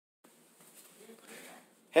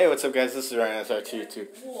Hey, what's up guys, this is Ryan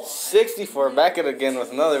SRT264 back at again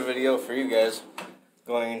with another video for you guys,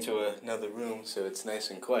 going into another room so it's nice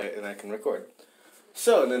and quiet and I can record.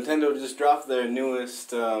 So, Nintendo just dropped their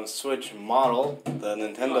newest Switch model, the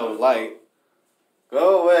Nintendo Lite.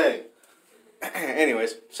 Go away!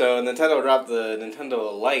 Anyways, so Nintendo dropped the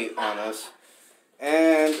Nintendo Lite on us,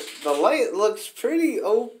 and the Lite looks pretty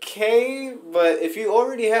okay, but if you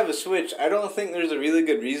already have a Switch, I don't think there's a really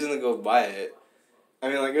good reason to go buy it. I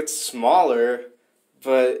mean, like, it's smaller,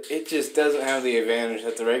 but it just doesn't have the advantage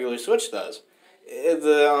that the regular Switch does.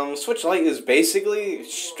 The Switch Lite is basically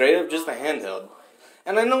straight up just a handheld.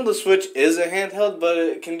 And I know the Switch is a handheld, but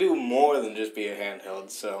it can do more than just be a handheld,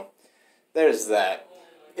 so there's that.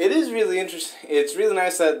 It is really interesting. It's really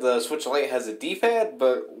nice that the Switch Lite has a D-pad,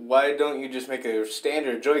 but why don't you just make a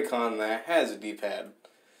standard Joy-Con that has a D-pad?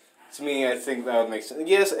 To me, I think that would make sense.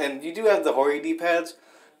 Yes, and you do have the Hori D-pads,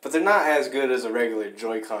 but they're not as good as a regular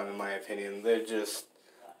Joy-Con, in my opinion. They're just,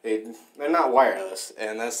 they're not wireless,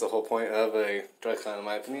 and that's the whole point of a Joy-Con, in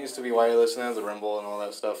my opinion. It used to be wireless and has a rumble and all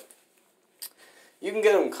that stuff. You can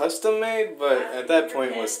get them custom made, but at that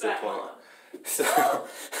point, what's the point? So,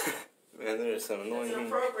 man, there's some annoying. It's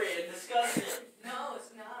inappropriate and disgusting. No, it's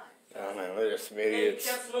not. Oh man, there's some idiots.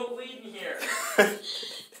 Hey, you can't smoke weed in here.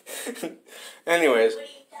 Anyways.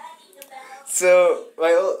 So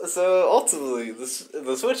ultimately,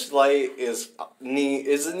 the Switch Lite is a neat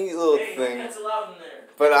little thing. That's allowed in there.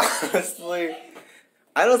 But honestly,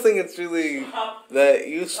 I don't think it's really that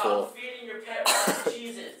useful. Stop feeding your pet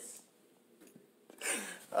cheeses.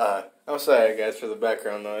 I'm sorry guys for the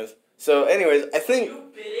background noise. So anyways, I think... Are you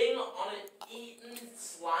bidding on an eaten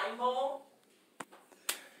slime ball?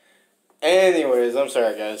 Anyways, I'm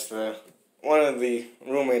sorry guys. One of the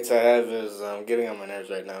roommates I have is getting on my nerves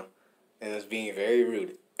right now. And is being very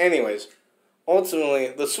rude. Anyways, ultimately,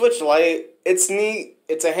 the Switch Lite, it's neat.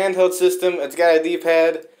 It's a handheld system. It's got a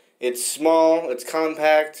D-pad. It's small. It's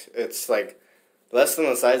compact. It's like less than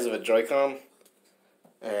the size of a Joy-Con.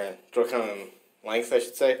 Joy-Con in length, I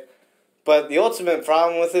should say. But the ultimate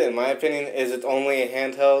problem with it, in my opinion, is it's only a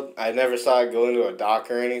handheld. I never saw it go into a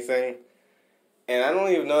dock or anything. And I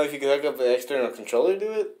don't even know if you could hook up an external controller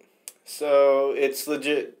to it. So, it's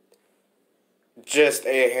legit just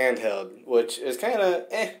a handheld, which is kind of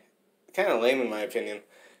lame in my opinion.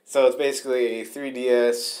 So it's basically a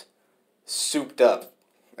 3DS souped up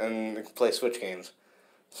and you can play Switch games.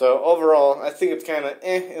 So overall, I think it's kind of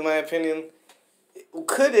in my opinion.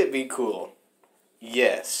 Could it be cool?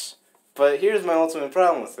 Yes. But here's my ultimate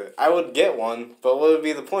problem with it. I would get one, but what would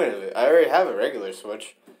be the point of it? I already have a regular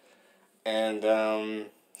Switch. And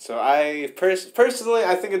so I personally,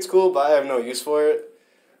 I think it's cool, but I have no use for it.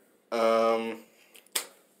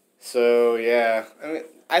 So yeah, I mean,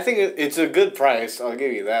 I think it's a good price, I'll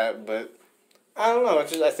give you that, but I don't know, I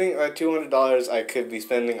think like $200 I could be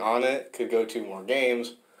spending on it, could go to more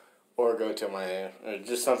games, or go to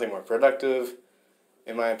just something more productive,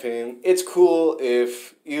 in my opinion. It's cool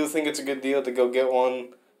if you think it's a good deal to go get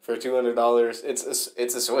one for $200,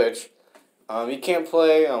 it's a Switch. You can't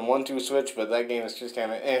play on 1-2 Switch, but that game is just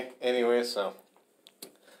kind of anyway, so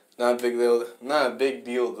not a big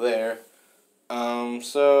deal there.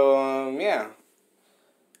 Yeah.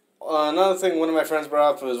 Another thing one of my friends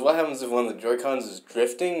brought up was what happens if one of the Joy-Cons is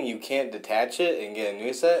drifting, you can't detach it and get a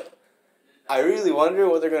new set. I really wonder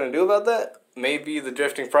what they're going to do about that. Maybe the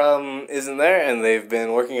drifting problem isn't there and they've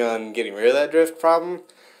been working on getting rid of that drift problem,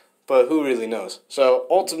 but who really knows. So,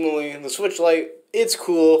 ultimately, the Switch Lite, it's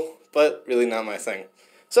cool, but really not my thing.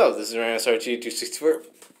 So, this is Ryan SRT264.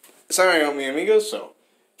 Sorry about me, amigos, so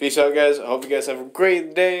peace out, guys. I hope you guys have a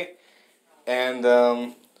great day. And,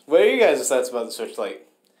 what are you guys' thoughts about the Switch Lite?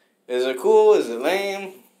 Is it cool? Is it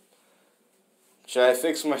lame? Should I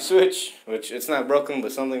fix my Switch? Which, it's not broken,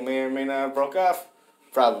 but something may or may not have broke off.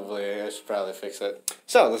 Probably. I should probably fix it.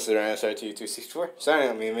 So, this is Ryan SRT264. Signing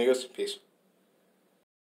out, me amigos. Peace.